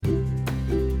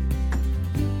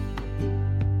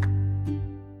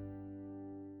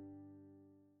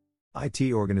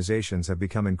IT organizations have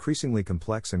become increasingly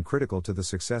complex and critical to the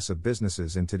success of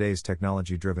businesses in today's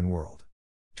technology-driven world.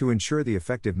 To ensure the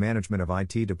effective management of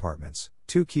IT departments,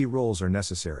 two key roles are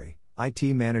necessary: IT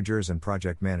managers and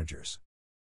project managers.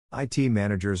 IT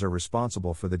managers are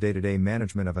responsible for the day-to-day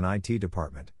management of an IT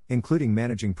department, including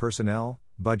managing personnel,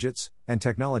 budgets, and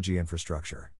technology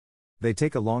infrastructure. They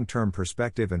take a long-term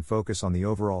perspective and focus on the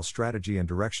overall strategy and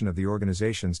direction of the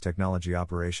organization's technology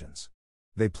operations.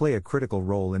 They play a critical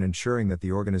role in ensuring that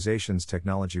the organization's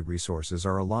technology resources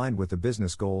are aligned with the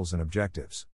business goals and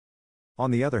objectives.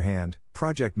 On the other hand,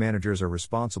 project managers are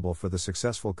responsible for the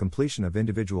successful completion of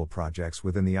individual projects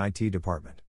within the IT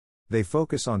department. They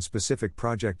focus on specific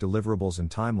project deliverables and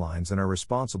timelines and are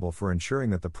responsible for ensuring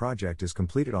that the project is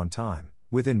completed on time,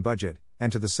 within budget, and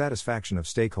to the satisfaction of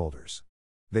stakeholders.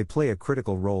 They play a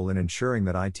critical role in ensuring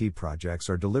that IT projects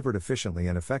are delivered efficiently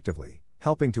and effectively,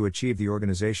 helping to achieve the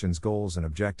organization's goals and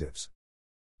objectives.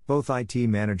 Both IT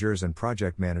managers and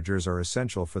project managers are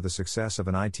essential for the success of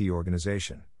an IT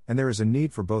organization, and there is a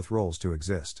need for both roles to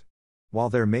exist.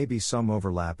 While there may be some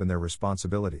overlap in their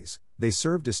responsibilities, they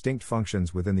serve distinct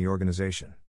functions within the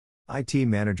organization. IT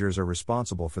managers are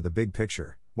responsible for the big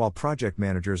picture, while project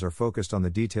managers are focused on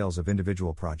the details of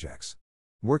individual projects.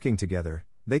 Working together,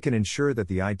 they can ensure that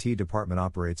the IT department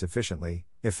operates efficiently,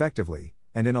 effectively,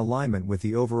 and in alignment with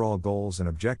the overall goals and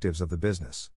objectives of the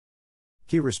business.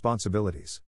 Key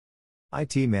responsibilities.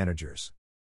 IT managers.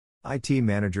 IT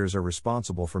managers are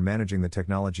responsible for managing the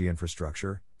technology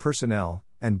infrastructure, personnel,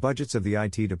 and budgets of the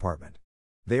IT department.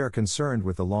 They are concerned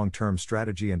with the long-term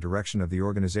strategy and direction of the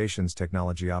organization's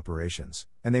technology operations,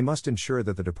 and they must ensure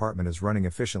that the department is running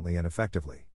efficiently and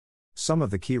effectively. Some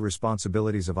of the key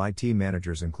responsibilities of IT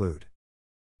managers include: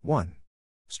 1.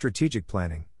 Strategic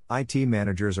planning. IT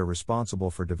managers are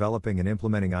responsible for developing and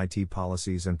implementing IT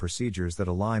policies and procedures that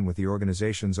align with the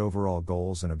organization's overall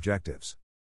goals and objectives.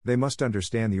 They must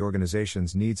understand the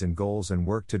organization's needs and goals and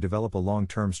work to develop a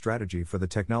long-term strategy for the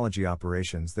technology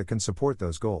operations that can support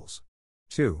those goals.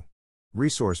 2.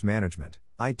 Resource management.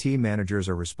 IT managers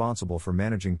are responsible for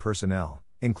managing personnel,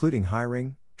 including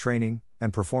hiring, training,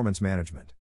 and performance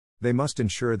management. They must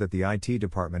ensure that the IT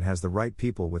department has the right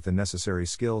people with the necessary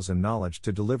skills and knowledge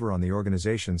to deliver on the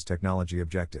organization's technology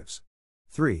objectives.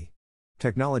 3.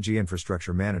 Technology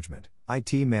infrastructure management.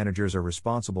 IT managers are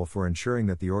responsible for ensuring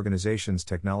that the organization's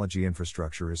technology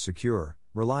infrastructure is secure,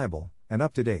 reliable, and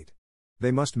up to date.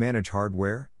 They must manage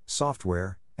hardware,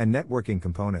 software, and networking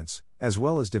components, as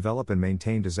well as develop and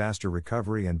maintain disaster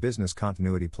recovery and business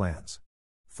continuity plans.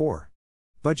 4.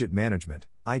 Budget management.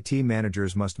 IT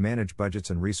managers must manage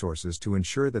budgets and resources to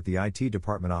ensure that the IT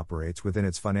department operates within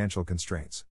its financial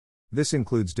constraints. This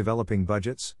includes developing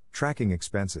budgets, tracking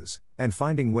expenses, and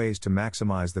finding ways to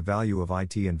maximize the value of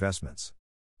IT investments.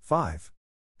 5.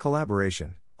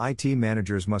 Collaboration. IT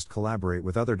managers must collaborate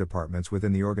with other departments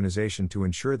within the organization to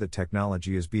ensure that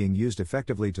technology is being used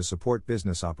effectively to support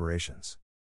business operations.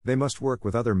 They must work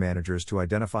with other managers to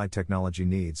identify technology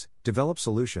needs, develop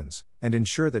solutions, and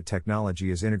ensure that technology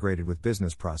is integrated with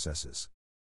business processes.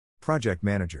 Project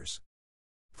managers.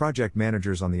 Project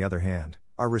managers, on the other hand,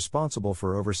 are responsible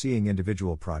for overseeing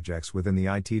individual projects within the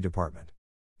IT department.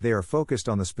 They are focused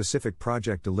on the specific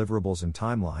project deliverables and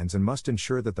timelines and must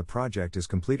ensure that the project is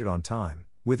completed on time,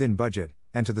 within budget,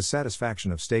 and to the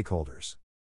satisfaction of stakeholders.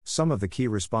 Some of the key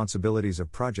responsibilities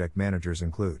of project managers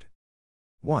include: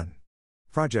 1.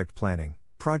 Project planning.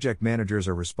 Project managers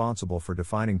are responsible for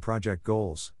defining project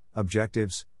goals,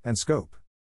 objectives, and scope.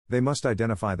 They must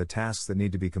identify the tasks that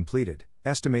need to be completed,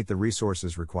 estimate the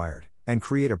resources required, and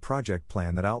create a project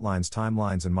plan that outlines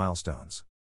timelines and milestones.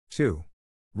 2.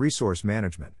 Resource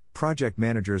management. Project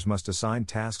managers must assign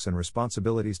tasks and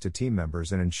responsibilities to team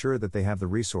members and ensure that they have the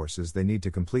resources they need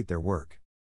to complete their work.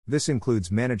 This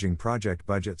includes managing project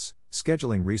budgets,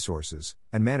 scheduling resources,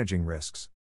 and managing risks.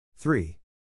 3.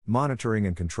 Monitoring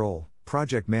and control.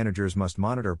 Project managers must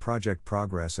monitor project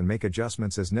progress and make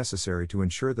adjustments as necessary to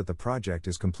ensure that the project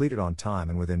is completed on time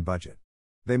and within budget.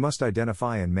 They must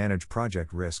identify and manage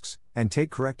project risks, and take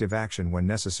corrective action when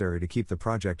necessary to keep the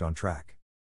project on track.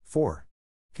 4.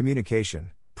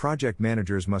 Communication. Project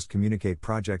managers must communicate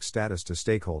project status to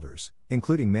stakeholders,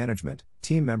 including management,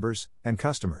 team members, and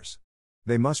customers.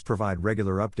 They must provide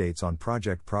regular updates on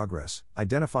project progress,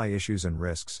 identify issues and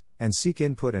risks, and seek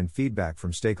input and feedback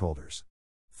from stakeholders.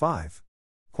 5.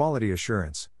 Quality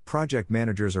assurance. Project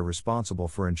managers are responsible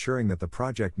for ensuring that the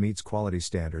project meets quality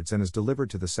standards and is delivered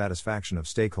to the satisfaction of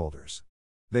stakeholders.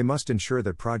 They must ensure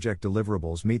that project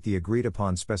deliverables meet the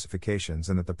agreed-upon specifications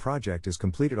and that the project is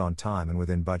completed on time and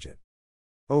within budget.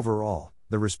 Overall,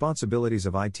 the responsibilities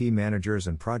of IT managers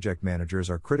and project managers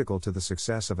are critical to the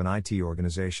success of an IT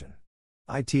organization.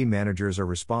 IT managers are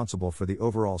responsible for the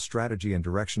overall strategy and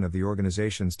direction of the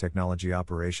organization's technology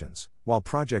operations, while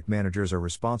project managers are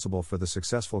responsible for the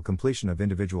successful completion of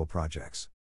individual projects.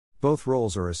 Both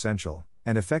roles are essential,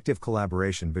 and effective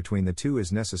collaboration between the two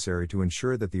is necessary to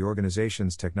ensure that the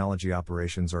organization's technology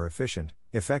operations are efficient,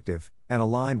 effective, and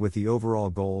aligned with the overall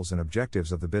goals and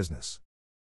objectives of the business.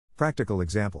 Practical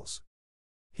examples.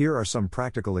 Here are some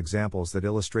practical examples that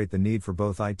illustrate the need for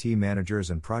both IT managers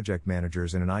and project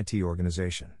managers in an IT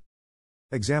organization.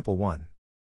 Example 1.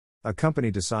 A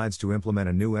company decides to implement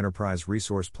a new enterprise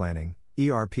resource planning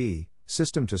 (ERP)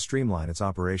 system to streamline its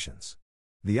operations.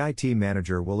 The IT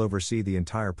manager will oversee the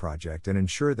entire project and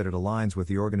ensure that it aligns with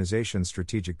the organization's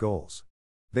strategic goals.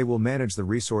 They will manage the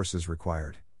resources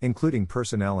required, including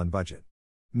personnel and budget.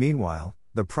 Meanwhile,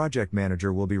 the project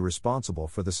manager will be responsible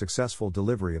for the successful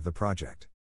delivery of the project.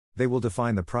 They will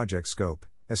define the project scope,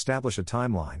 establish a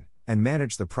timeline, and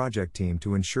manage the project team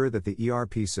to ensure that the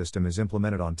ERP system is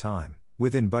implemented on time,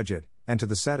 within budget, and to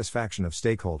the satisfaction of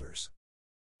stakeholders.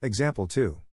 Example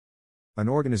 2. An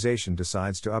organization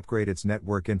decides to upgrade its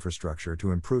network infrastructure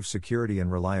to improve security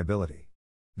and reliability.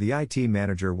 The IT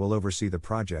manager will oversee the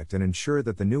project and ensure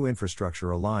that the new infrastructure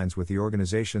aligns with the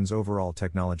organization's overall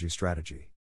technology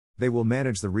strategy. They will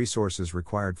manage the resources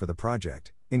required for the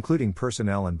project, including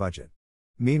personnel and budget.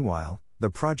 Meanwhile, the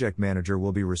project manager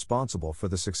will be responsible for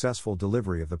the successful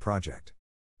delivery of the project.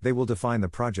 They will define the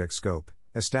project scope,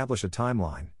 establish a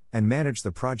timeline, and manage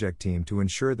the project team to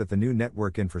ensure that the new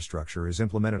network infrastructure is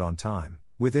implemented on time,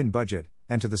 within budget,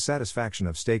 and to the satisfaction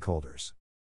of stakeholders.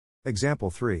 Example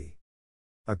 3.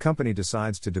 A company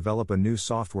decides to develop a new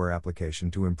software application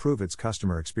to improve its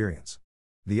customer experience.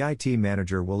 The IT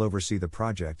manager will oversee the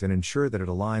project and ensure that it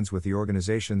aligns with the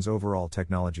organization's overall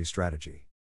technology strategy.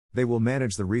 They will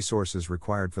manage the resources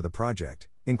required for the project,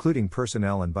 including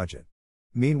personnel and budget.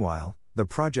 Meanwhile, the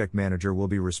project manager will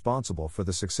be responsible for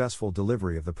the successful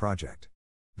delivery of the project.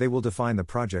 They will define the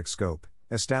project scope,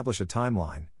 establish a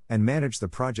timeline, and manage the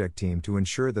project team to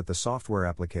ensure that the software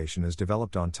application is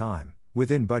developed on time,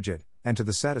 within budget, and to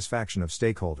the satisfaction of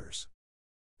stakeholders.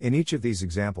 In each of these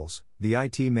examples, the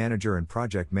IT manager and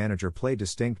project manager play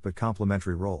distinct but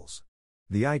complementary roles.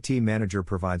 The IT manager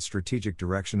provides strategic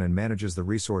direction and manages the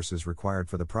resources required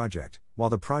for the project, while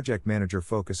the project manager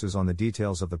focuses on the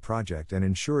details of the project and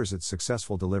ensures its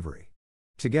successful delivery.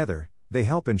 Together, they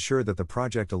help ensure that the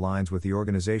project aligns with the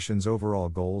organization's overall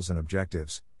goals and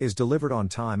objectives, is delivered on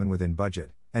time and within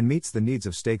budget, and meets the needs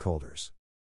of stakeholders.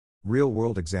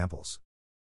 Real-world examples.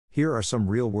 Here are some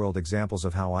real-world examples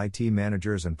of how IT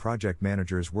managers and project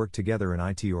managers work together in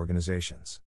IT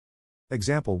organizations.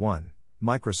 Example 1.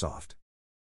 Microsoft.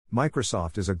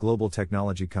 Microsoft is a global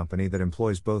technology company that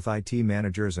employs both IT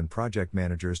managers and project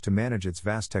managers to manage its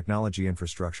vast technology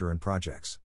infrastructure and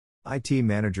projects. IT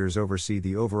managers oversee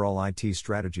the overall IT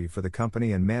strategy for the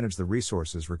company and manage the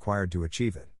resources required to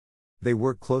achieve it. They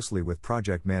work closely with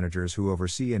project managers who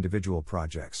oversee individual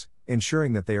projects,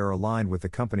 ensuring that they are aligned with the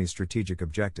company's strategic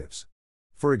objectives.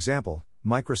 For example,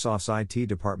 Microsoft's IT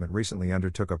department recently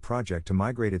undertook a project to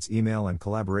migrate its email and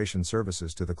collaboration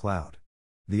services to the cloud.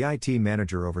 The IT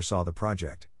manager oversaw the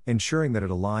project, ensuring that it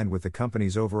aligned with the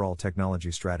company's overall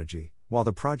technology strategy, while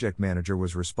the project manager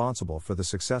was responsible for the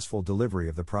successful delivery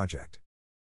of the project.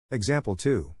 Example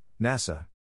 2. NASA.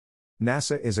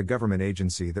 NASA is a government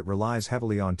agency that relies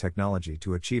heavily on technology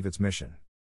to achieve its mission.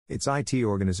 Its IT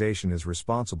organization is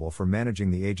responsible for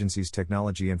managing the agency's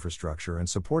technology infrastructure and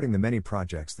supporting the many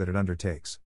projects that it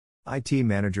undertakes. IT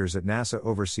managers at NASA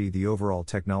oversee the overall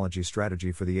technology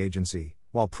strategy for the agency,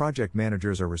 while project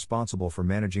managers are responsible for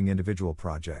managing individual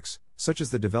projects, such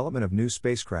as the development of new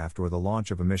spacecraft or the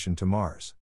launch of a mission to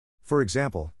Mars. For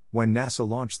example, when NASA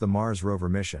launched the Mars rover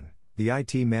mission, the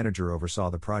IT manager oversaw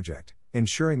the project,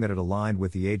 ensuring that it aligned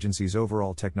with the agency's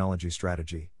overall technology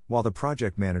strategy, while the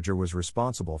project manager was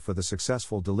responsible for the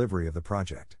successful delivery of the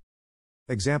project.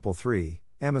 Example 3.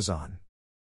 Amazon.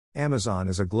 Amazon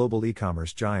is a global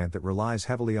e-commerce giant that relies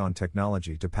heavily on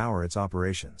technology to power its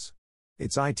operations.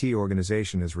 Its IT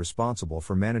organization is responsible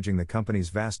for managing the company's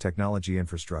vast technology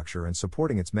infrastructure and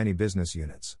supporting its many business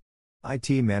units. IT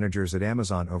managers at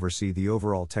Amazon oversee the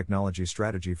overall technology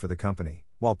strategy for the company,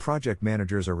 while project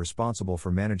managers are responsible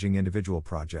for managing individual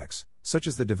projects, such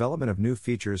as the development of new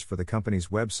features for the company's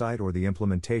website or the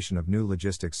implementation of new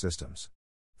logistics systems.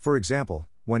 For example,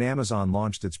 when Amazon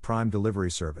launched its Prime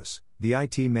delivery service, the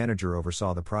IT manager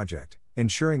oversaw the project,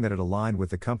 ensuring that it aligned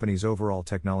with the company's overall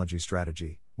technology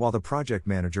strategy, while the project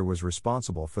manager was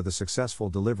responsible for the successful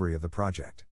delivery of the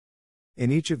project.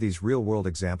 In each of these real-world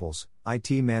examples,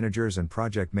 IT managers and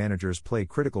project managers play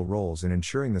critical roles in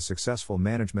ensuring the successful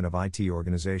management of IT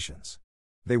organizations.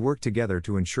 They work together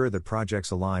to ensure that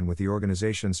projects align with the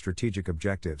organization's strategic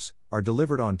objectives, are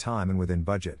delivered on time and within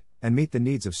budget, and meet the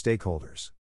needs of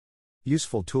stakeholders.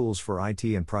 Useful tools for IT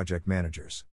and project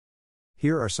managers.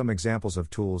 Here are some examples of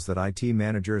tools that IT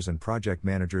managers and project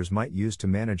managers might use to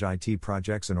manage IT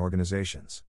projects and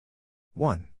organizations.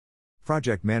 1.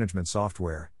 Project management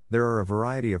software. There are a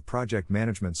variety of project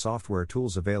management software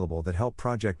tools available that help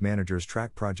project managers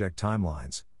track project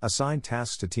timelines, assign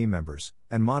tasks to team members,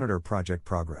 and monitor project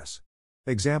progress.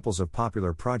 Examples of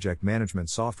popular project management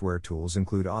software tools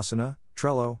include Asana,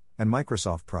 Trello, and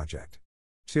Microsoft Project.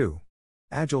 2.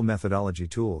 Agile methodology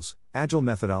tools. Agile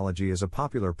methodology is a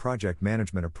popular project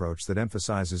management approach that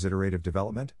emphasizes iterative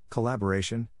development,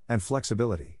 collaboration, and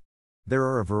flexibility. There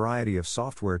are a variety of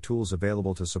software tools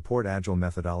available to support Agile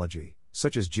methodology,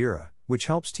 such as Jira, which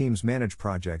helps teams manage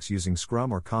projects using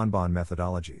Scrum or Kanban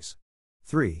methodologies.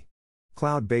 3.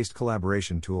 Cloud-based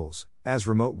collaboration tools. As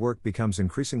remote work becomes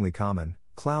increasingly common,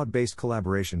 cloud-based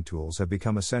collaboration tools have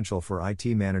become essential for IT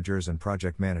managers and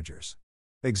project managers.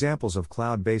 Examples of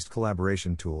cloud-based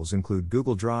collaboration tools include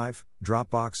Google Drive,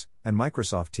 Dropbox, and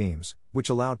Microsoft Teams, which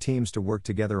allow teams to work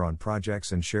together on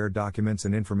projects and share documents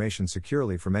and information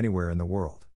securely from anywhere in the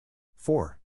world.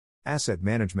 4. Asset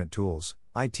management tools.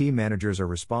 IT managers are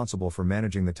responsible for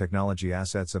managing the technology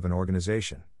assets of an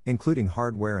organization, including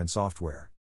hardware and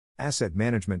software. Asset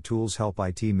management tools help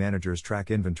IT managers track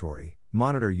inventory,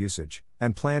 monitor usage,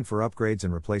 and plan for upgrades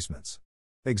and replacements.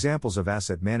 Examples of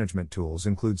asset management tools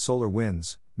include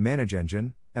SolarWinds,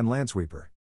 ManageEngine, and Landsweeper.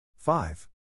 5.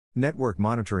 Network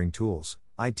monitoring tools.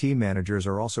 IT managers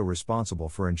are also responsible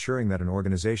for ensuring that an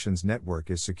organization's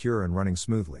network is secure and running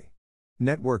smoothly.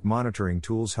 Network monitoring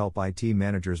tools help IT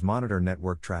managers monitor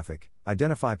network traffic,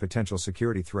 identify potential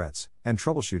security threats, and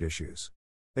troubleshoot issues.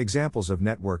 Examples of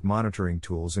network monitoring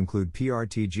tools include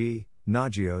PRTG,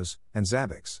 Nagios, and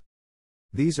Zabbix.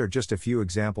 These are just a few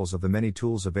examples of the many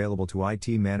tools available to IT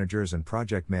managers and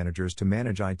project managers to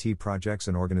manage IT projects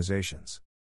and organizations.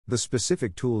 The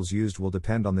specific tools used will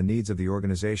depend on the needs of the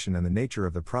organization and the nature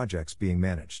of the projects being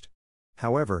managed.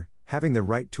 However, having the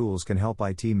right tools can help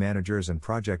IT managers and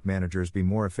project managers be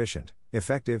more efficient,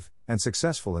 effective, and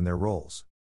successful in their roles.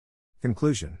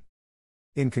 Conclusion.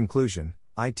 In conclusion,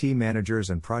 IT managers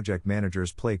and project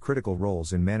managers play critical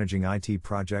roles in managing IT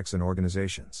projects and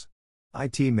organizations.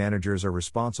 IT managers are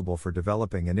responsible for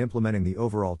developing and implementing the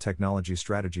overall technology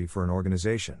strategy for an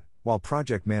organization, while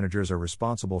project managers are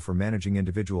responsible for managing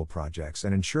individual projects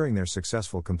and ensuring their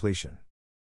successful completion.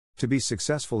 To be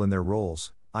successful in their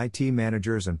roles, IT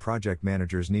managers and project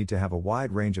managers need to have a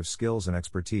wide range of skills and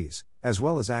expertise, as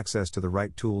well as access to the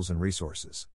right tools and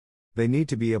resources. They need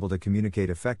to be able to communicate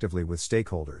effectively with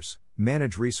stakeholders,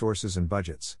 manage resources and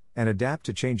budgets, and adapt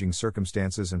to changing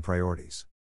circumstances and priorities.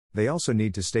 They also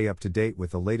need to stay up to date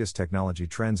with the latest technology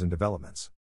trends and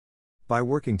developments. By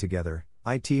working together,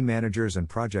 IT managers and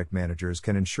project managers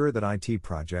can ensure that IT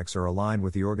projects are aligned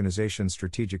with the organization's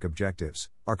strategic objectives,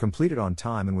 are completed on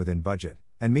time and within budget,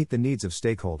 and meet the needs of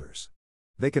stakeholders.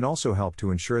 They can also help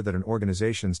to ensure that an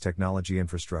organization's technology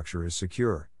infrastructure is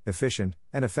secure, efficient,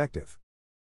 and effective.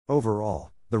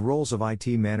 Overall, the roles of IT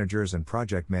managers and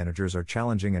project managers are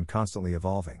challenging and constantly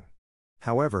evolving.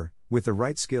 However, with the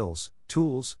right skills,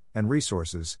 tools, and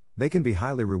resources, they can be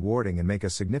highly rewarding and make a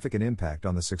significant impact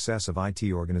on the success of IT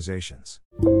organizations.